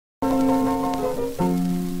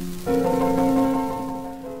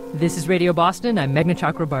This is Radio Boston. I'm Meghna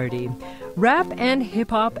Chakrabarty. Rap and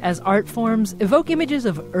hip-hop as art forms evoke images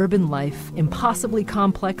of urban life, impossibly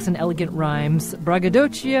complex and elegant rhymes,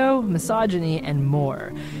 braggadocio, misogyny, and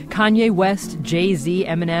more. Kanye West, Jay-Z,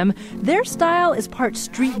 Eminem, their style is part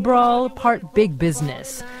street brawl, part big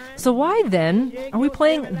business. So why, then, are we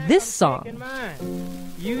playing this song?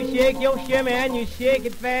 You shake your shimmy and you shake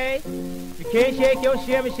it fast. You can't shake your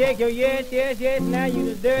shimmy, shake your yes, yes, yes. Now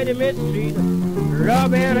you the dirty mistreater,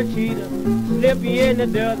 rubber and a cheater. Slip you in the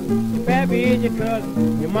dust, your pappy is your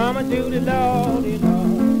cousin, your mama do the lordy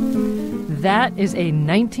lord. That is a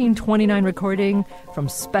 1929 recording from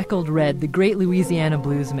Speckled Red, the great Louisiana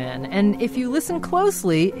bluesman. And if you listen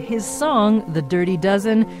closely, his song, The Dirty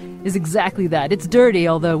Dozen, is exactly that. It's dirty,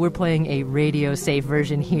 although we're playing a radio-safe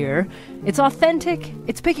version here. It's authentic,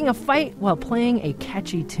 it's picking a fight while playing a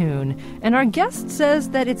catchy tune. And our guest says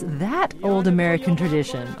that it's that old American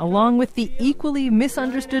tradition, along with the equally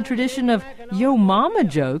misunderstood tradition of yo mama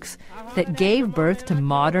jokes, that gave birth to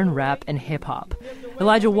modern rap and hip-hop.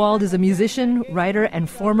 Elijah Wald is a musician, writer, and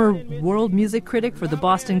former world music critic for the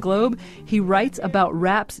Boston Globe. He writes about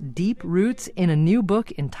rap's deep roots in a new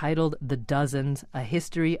book entitled The Dozens, A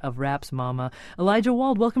History of Rap's Mama. Elijah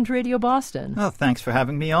Wald, welcome to Radio Boston. Oh, thanks for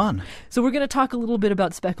having me on. So we're going to talk a little bit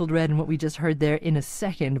about Speckled Red and what we just heard there in a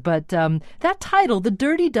second. But that title, The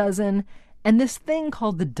Dirty Dozen, and this thing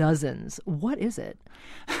called The Dozens, what is it?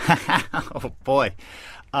 Oh, boy.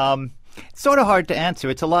 Sort of hard to answer.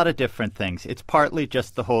 It's a lot of different things. It's partly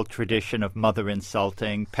just the whole tradition of mother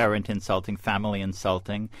insulting, parent insulting, family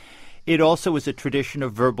insulting. It also is a tradition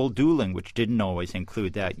of verbal dueling, which didn't always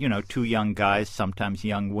include that. You know, two young guys, sometimes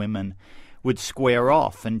young women, would square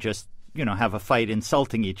off and just, you know, have a fight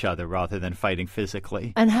insulting each other rather than fighting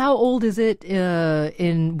physically. And how old is it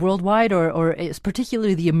in worldwide, or is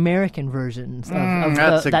particularly the American versions of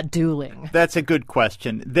that dueling? That's a good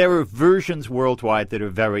question. There are versions worldwide that are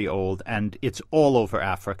very old, and it's all over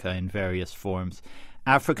Africa in various forms.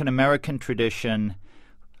 African-American tradition,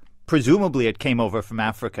 presumably it came over from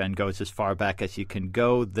Africa and goes as far back as you can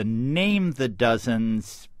go. The name The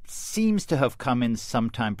Dozens seems to have come in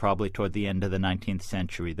sometime probably toward the end of the 19th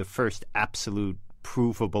century. The first absolute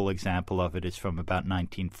provable example of it is from about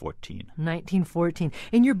 1914. 1914.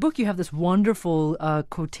 In your book, you have this wonderful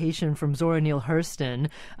quotation from Zora Neale Hurston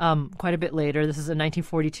quite a bit later. This is a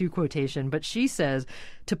 1942 quotation, but she says,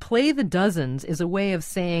 "To play the dozens is a way of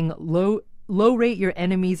saying low rate your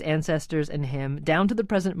enemy's ancestors and him down to the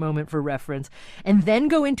present moment for reference, and then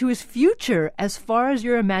go into his future as far as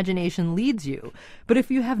your imagination leads you. But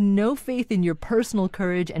if you have no faith in your personal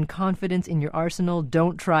courage and confidence in your arsenal,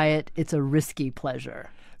 don't try it. It's a risky pleasure."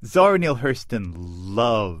 Zora Neale Hurston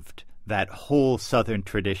loved that whole Southern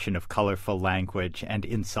tradition of colorful language and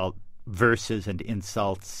insult verses and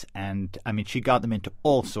insults. And I mean, she got them into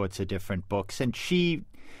all sorts of different books, and she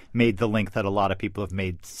made the link that a lot of people have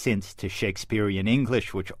made since to Shakespearean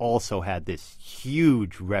English, which also had this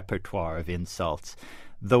huge repertoire of insults,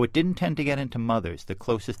 though it didn't tend to get into mothers. The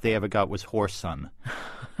closest they ever got was whoreson.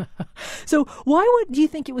 So why do you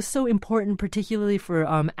think it was so important, particularly for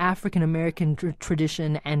African-American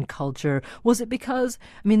tradition and culture? Was it because,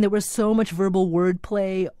 I mean, there was so much verbal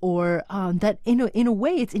wordplay, or that in a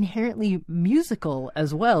way it's inherently musical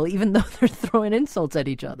as well, even though they're throwing insults at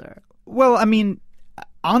each other? Well, I mean,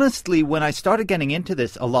 honestly, when I started getting into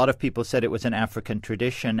this, a lot of people said it was an African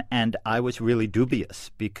tradition, and I was really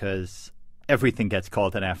dubious because everything gets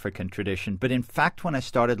called an African tradition. But in fact, when I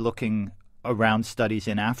started looking around studies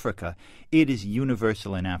in Africa, it is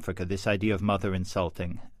universal in Africa, this idea of mother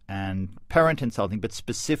insulting and parent insulting, but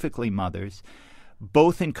specifically mothers,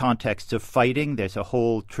 both in contexts of fighting. There's a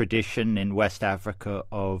whole tradition in West Africa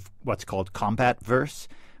of what's called combat verse,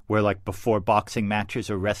 where, like, before boxing matches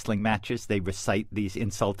or wrestling matches, they recite these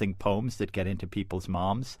insulting poems that get into people's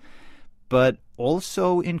moms. But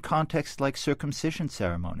also in contexts like circumcision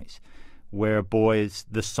ceremonies, where boys,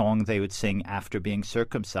 the song they would sing after being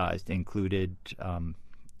circumcised included,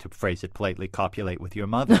 to phrase it politely, copulate with your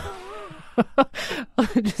mother.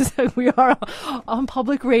 We are on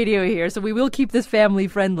public radio here, so we will keep this family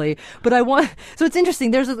friendly. But so it's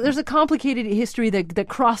interesting. There's a complicated history that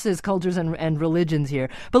crosses cultures and religions here.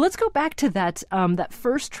 But let's go back to that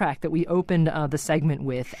first track that we opened the segment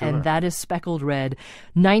with, Sure. and that is Speckled Red,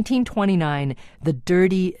 1929, The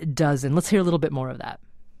Dirty Dozen. Let's hear a little bit more of that.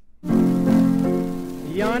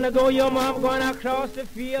 Yonder go your mom going across the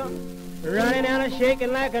field, running and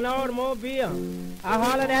shaking like an automobile. I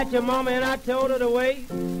hollered at your mama and I told her to wait.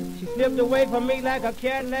 She slipped away from me like a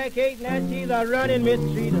Cadillac 8. Now she's a running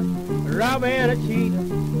mistreater, a robber and a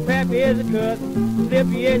cheater. Pappy is a cousin, slip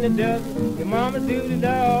you in the dust. Your mama do the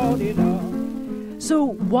dog, So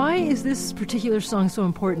why is this particular song so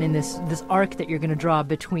important in this arc that you're going to draw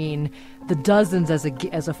between the Dozens as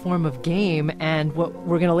a form of game and what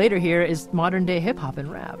we're going to later hear is modern day hip hop and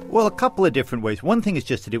rap? Well, a couple of different ways. One thing is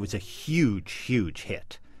just that it was a huge, huge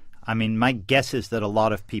hit. I mean, my guess is that a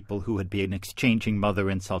lot of people who had been exchanging mother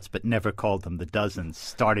insults but never called them the Dozens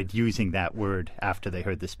started using that word after they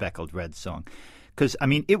heard the Speckled Red song. Because, I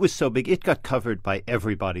mean, it was so big, it got covered by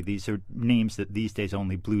everybody. These are names that these days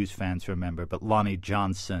only blues fans remember, but Lonnie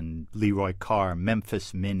Johnson, Leroy Carr,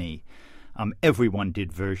 Memphis Minnie, everyone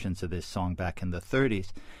did versions of this song back in the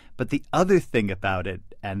 30s. But the other thing about it,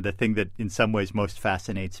 and the thing that in some ways most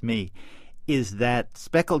fascinates me, is that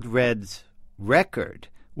Speckled Red's record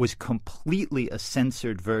was completely a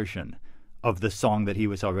censored version of the song that he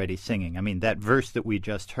was already singing. I mean, that verse that we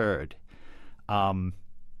just heard,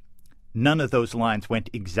 none of those lines went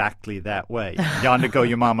exactly that way. Yonder go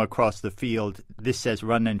your mama across the field. This says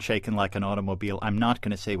running and shaking like an automobile. I'm not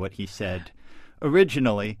going to say what he said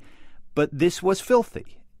originally, but this was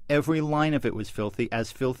filthy. Every line of it was filthy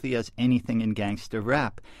as anything in gangster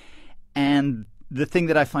rap. And the thing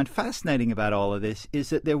that I find fascinating about all of this is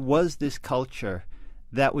that there was this culture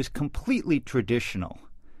that was completely traditional,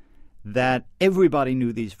 that everybody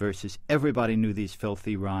knew these verses, everybody knew these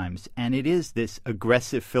filthy rhymes, and it is this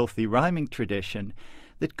aggressive, filthy rhyming tradition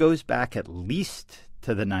that goes back at least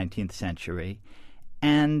to the 19th century,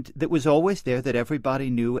 and that was always there, that everybody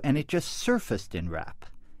knew, and it just surfaced in rap.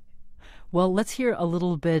 Well, let's hear a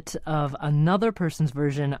little bit of another person's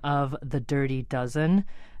version of the Dirty Dozen.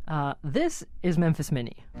 This is Memphis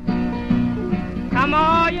Minnie. Come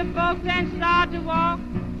all you folks and start to walk.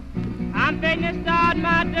 I'm fitting to start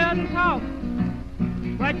my dozen talk.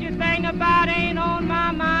 What you think about ain't on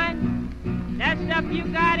my mind. That stuff you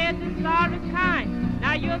got is the sorry kind.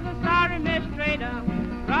 Now you're the sorry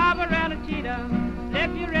mistreater, robber and a cheater.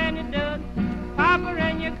 Slip your and your dozen, papa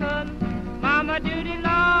and your cousin, mama duty,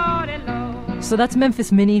 Lordy, Lord. So that's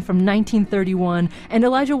Memphis Minnie from 1931. And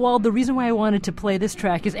Elijah Wald, the reason why I wanted to play this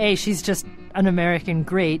track is A, she's just an American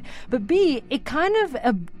great, but B, it kind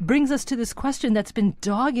of brings us to this question that's been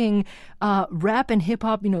dogging rap and hip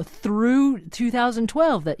hop, through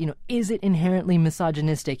 2012. That is it inherently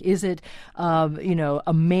misogynistic? Is it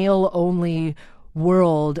a male only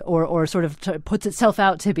world, or sort of puts itself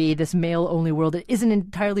out to be this male only world that isn't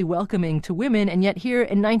entirely welcoming to women? And yet here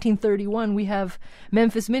in 1931 we have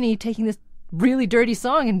Memphis Minnie taking this really dirty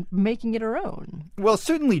song and making it her own. Well,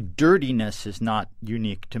 certainly dirtiness is not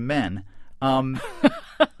unique to men.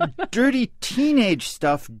 Dirty teenage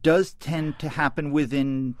stuff does tend to happen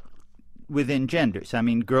within genders. I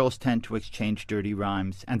mean, girls tend to exchange dirty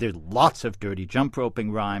rhymes, and there's lots of dirty jump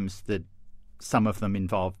roping rhymes that some of them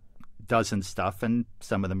involve dozen stuff, and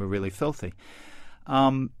some of them are really filthy.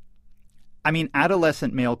 I mean,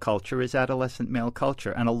 adolescent male culture is adolescent male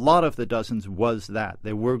culture, and a lot of the Dozens was that.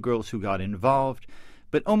 There were girls who got involved,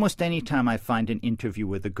 but almost any time I find an interview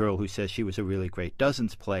with a girl who says she was a really great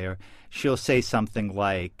Dozens player, she'll say something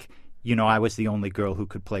like, I was the only girl who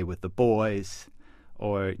could play with the boys,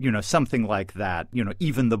 or, something like that.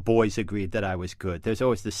 Even the boys agreed that I was good. There's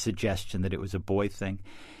always this suggestion that it was a boy thing.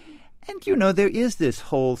 And, there is this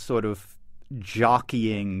whole sort of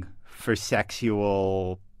jockeying for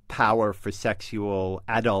sexual power, for sexual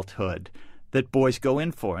adulthood that boys go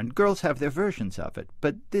in for, and girls have their versions of it.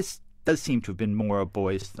 But this does seem to have been more a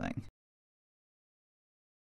boys' thing.